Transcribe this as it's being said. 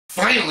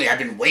Finally, I've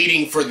been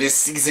waiting for this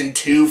season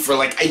 2 for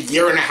like a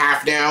year and a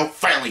half now.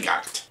 Finally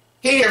got it.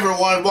 Hey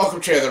everyone, welcome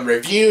to another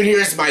review.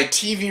 Here's my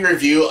TV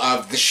review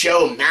of the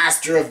show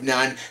Master of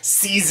None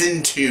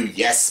Season 2.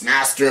 Yes,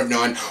 Master of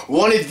None,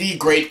 one of the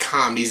great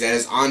comedies that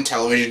is on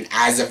television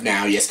as of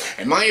now. Yes,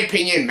 in my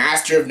opinion,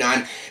 Master of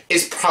None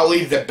is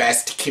probably the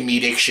best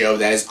comedic show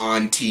that is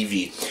on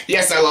TV.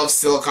 Yes, I love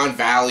Silicon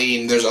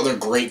Valley and there's other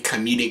great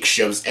comedic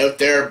shows out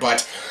there,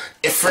 but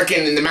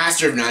the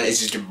Master of None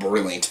is just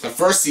brilliant. The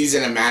first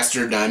season of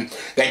Master of None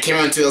that came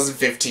out in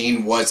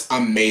 2015 was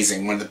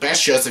amazing. One of the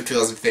best shows of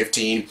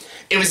 2015.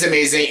 It was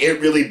amazing.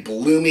 It really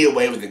blew me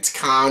away with its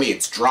comedy,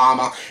 its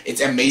drama,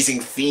 its amazing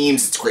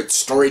themes, its great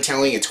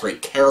storytelling, its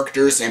great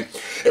characters, and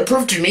it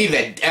proved to me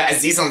that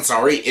Aziz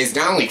Ansari is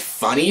not only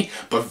funny,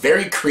 but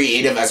very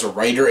creative as a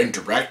writer and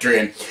director.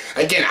 And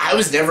again, I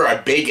was never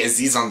a big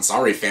Aziz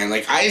Ansari fan.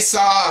 Like, I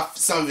saw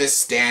some of his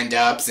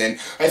stand-ups, and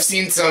I've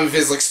seen some of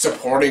his like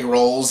supporting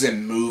roles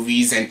in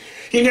movies, and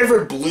he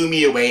never blew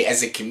me away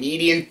as a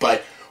comedian,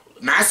 but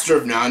Master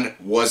of None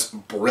was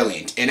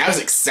brilliant, and I was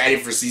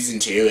excited for season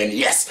 2, and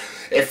yes,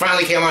 it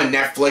finally came on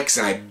Netflix,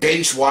 and I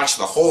binge-watched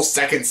the whole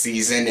second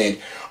season, and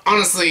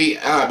honestly,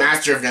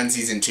 Master of None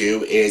season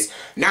 2 is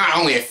not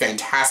only a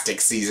fantastic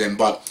season,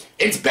 but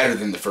it's better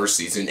than the first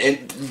season,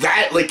 and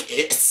that, like,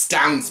 it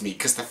astounds me,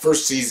 because the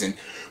first season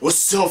was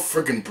so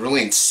freaking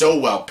brilliant, so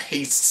well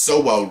paced,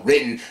 so well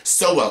written,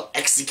 so well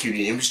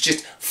executed. It was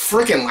just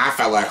freaking laugh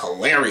out loud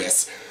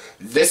hilarious.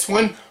 This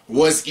one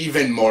was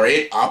even more.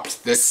 It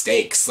upped the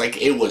stakes. Like,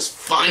 it was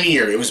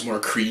funnier, it was more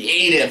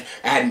creative,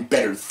 it had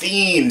better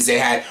themes, it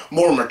had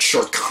more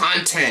mature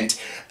content,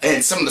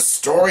 and some of the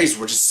stories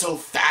were just so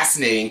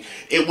fascinating.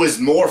 It was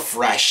more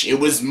fresh,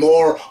 it was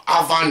more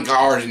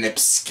avant-garde and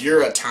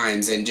obscure at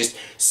times, and just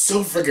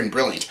so freaking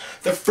brilliant.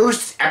 The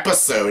first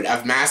episode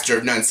of Master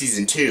of None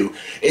Season 2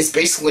 is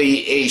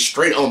basically a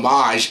straight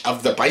homage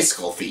of The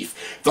Bicycle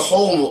Thief. The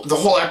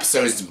whole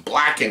episode is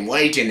black and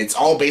white, and it's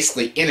all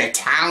basically in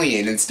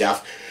Italian and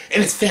stuff,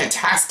 and it's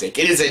fantastic.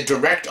 It is a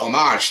direct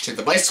homage to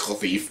The Bicycle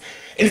Thief,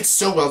 and it's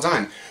so well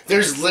done.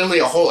 There's literally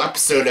a whole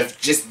episode of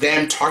just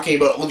them talking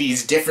about all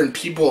these different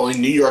people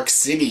in New York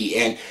City,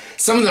 and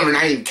some of them are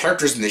not even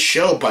characters in the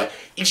show, but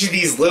each of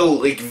these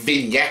little like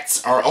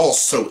vignettes are all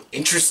so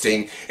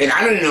interesting, and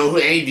I don't even know who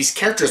any of these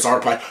characters are,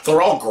 but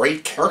they're all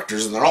great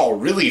characters, and they're all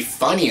really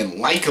funny and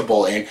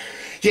likable, and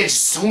yeah,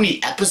 just so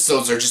many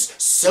episodes are just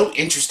so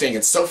interesting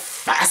and so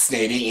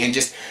fascinating, and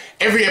just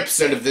every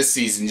episode of this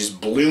season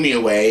just blew me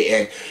away,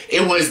 and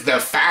it was the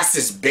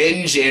fastest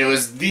binge, and it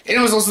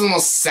was also the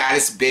most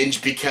saddest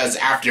binge, because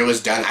after it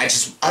was done,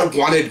 I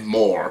wanted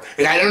more,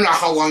 and I don't know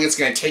how long it's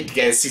gonna take to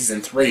get a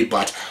season 3,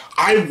 but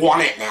I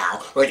want it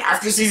now. Like,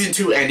 after season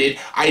 2 ended,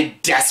 I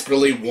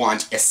desperately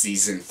want a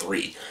season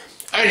 3.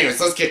 Anyways,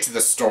 let's get to the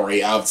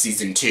story of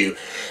Season 2.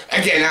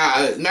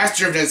 Again,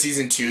 Master of None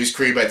Season 2 is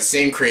created by the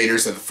same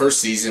creators of the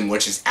first season,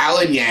 which is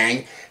Alan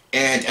Yang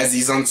and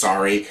Aziz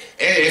Ansari,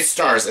 and it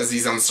stars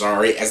Aziz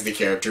Ansari as the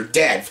character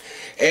Dev.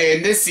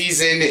 And this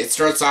season, it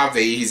starts off that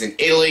he's in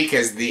Italy,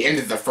 because at the end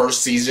of the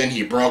first season,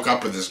 he broke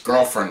up with his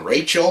girlfriend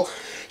Rachel.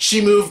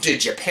 She moved to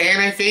Japan,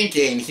 I think,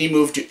 and he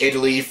moved to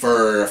Italy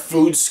for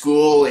food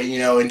school, and,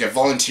 and to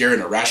volunteer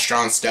in a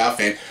restaurant stuff,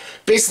 and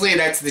basically,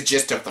 that's the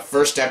gist of the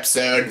first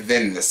episode.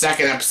 Then in the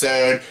second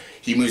episode,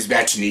 he moves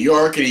back to New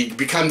York, and he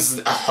becomes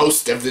a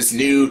host of this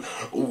new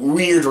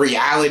weird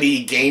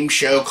reality game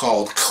show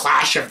called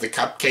Clash of the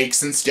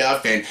Cupcakes and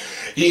stuff, and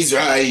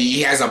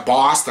he has a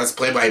boss that's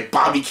played by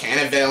Bobby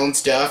Cannavale and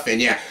stuff,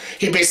 and yeah,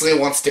 he basically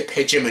wants to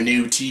pitch him a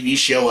new TV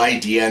show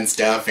idea and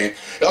stuff, and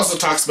it also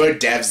talks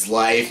about Dev's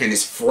life and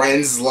his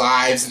friends'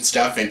 lives and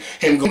stuff, and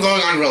him going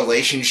on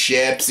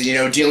relationships,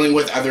 dealing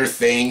with other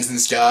things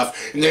and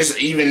stuff, and there's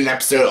even an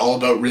episode all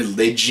about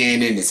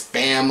religion and his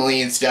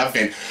family and stuff,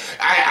 and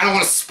I don't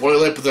want to spoil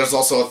it, but there's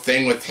also a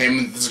thing with him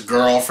and this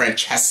girl,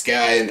 Francesca,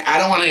 and I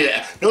don't want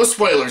to, no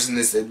spoilers in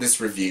this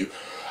review.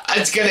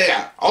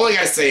 All I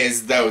gotta say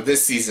is, though,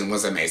 this season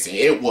was amazing.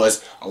 It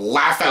was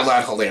laugh out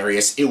loud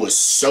hilarious. It was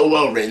so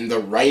well written. The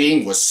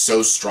writing was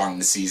so strong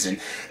this season.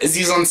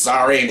 Aziz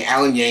Ansari and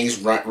Alan Yang's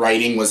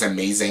writing was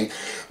amazing.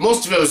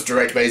 Most of it was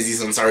directed by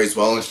Aziz Ansari as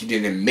well, and he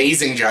did an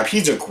amazing job.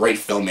 He's a great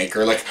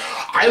filmmaker. Like,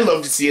 I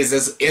love to see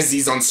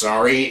Aziz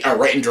Ansari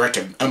write and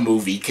direct a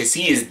movie, because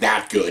he is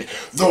that good.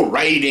 The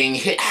writing,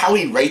 how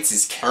he writes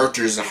his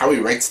characters, and how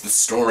he writes the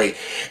story,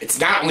 it's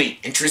not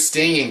only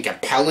interesting and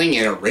compelling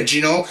and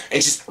original,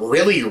 and just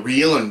really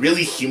real and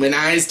really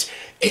humanized,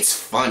 it's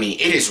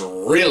funny. It is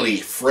really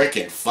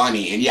freaking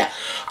funny, and yeah,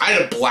 I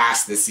had a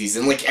blast this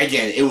season. Like,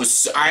 again,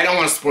 I don't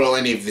want to spoil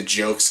any of the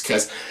jokes,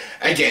 because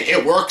again,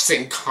 it works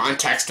in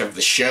context of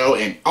the show,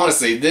 and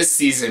honestly, this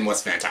season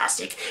was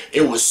fantastic.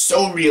 It was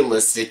so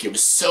realistic, it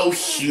was so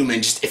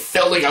human, just it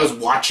felt like I was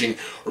watching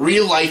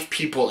real life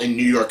people in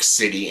New York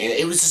City, and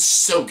it was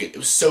just so good. It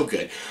was so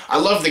good. I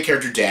love the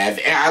character Dev,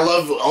 and I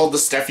love all the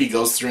stuff he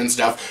goes through and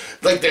stuff.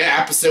 Like the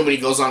episode when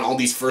he goes on all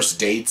these first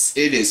dates,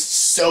 it is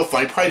so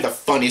funny. Probably the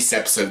funniest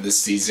episode of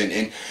this season,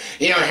 and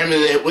you know, him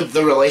with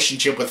the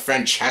relationship with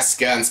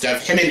Francesca and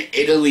stuff, him in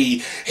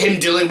Italy, him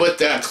dealing with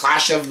the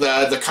clash of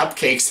the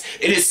cupcakes.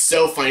 It is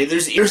so funny.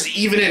 There's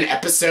even an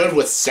episode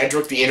with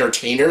Cedric the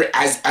Entertainer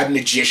as a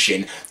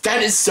magician.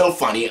 That is so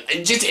funny.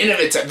 Just in of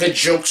itself, the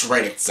jokes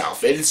write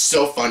itself. It is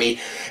so funny,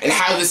 and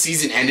how the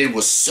season ended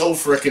was so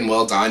freaking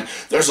well done.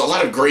 There's a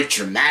lot of great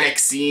dramatic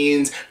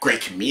scenes,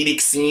 great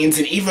comedic scenes,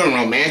 and even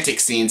romantic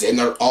scenes, and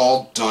they're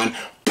all done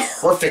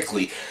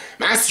perfectly.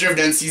 Master of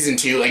None Season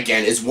 2,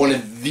 again, is one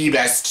of the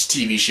best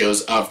TV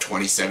shows of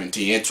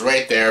 2017. It's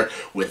right there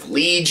with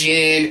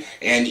Legion,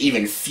 and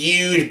even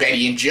Feud,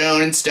 Betty and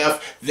Joan and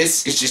stuff.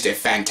 This is just a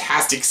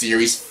fantastic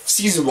series.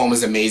 Season 1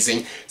 was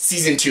amazing.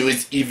 Season 2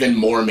 is even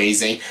more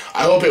amazing.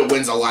 I hope it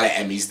wins a lot of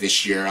Emmys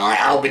this year. I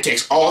hope it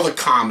takes all the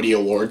comedy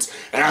awards,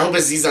 and I hope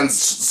Aziz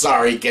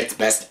Ansari gets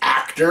Best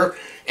Actor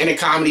in a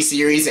comedy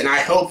series, and I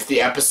hope the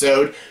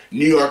episode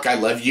New York, I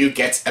Love You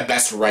gets a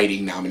Best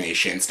Writing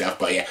nomination and stuff.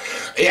 But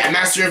yeah,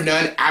 Master of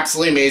None,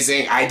 absolutely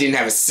amazing. I didn't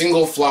have a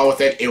single flaw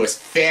with it. It was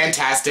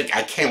fantastic.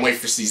 I can't wait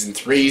for Season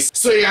 3.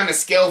 So yeah, on a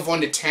scale of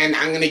 1 to 10,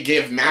 I'm going to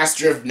give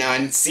Master of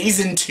None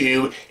Season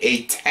 2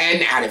 a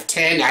 10 out of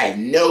 10. I have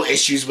no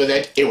issues with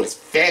it. It was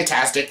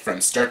fantastic from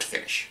start to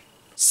finish.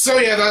 So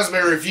yeah, that was my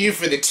review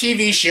for the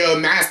TV show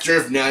Master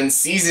of None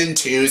Season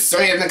 2. So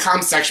yeah, in the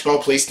comment section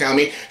below, please tell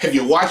me, have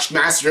you watched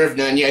Master of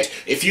None yet?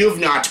 If you have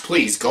not,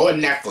 please go on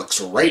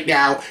Netflix right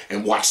now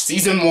and watch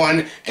Season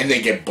 1 and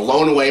then get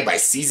blown away by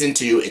Season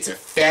 2. It's a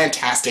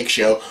fantastic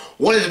show.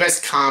 One of the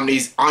best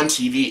comedies on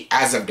TV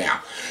as of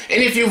now.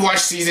 And if you've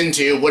watched Season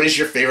 2, what is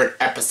your favorite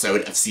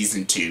episode of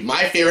Season 2?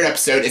 My favorite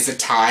episode is a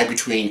tie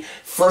between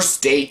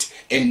First Date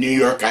and New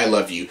York, I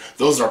Love You.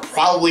 Those are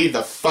probably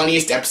the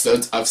funniest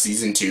episodes of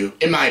Season 2,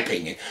 in my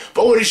opinion.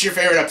 But what is your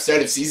favorite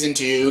episode of Season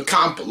 2?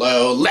 Comment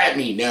below, let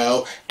me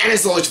know. And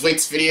as always, for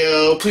this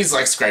video, please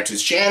like, subscribe to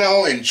this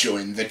channel, and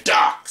join the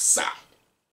dark side.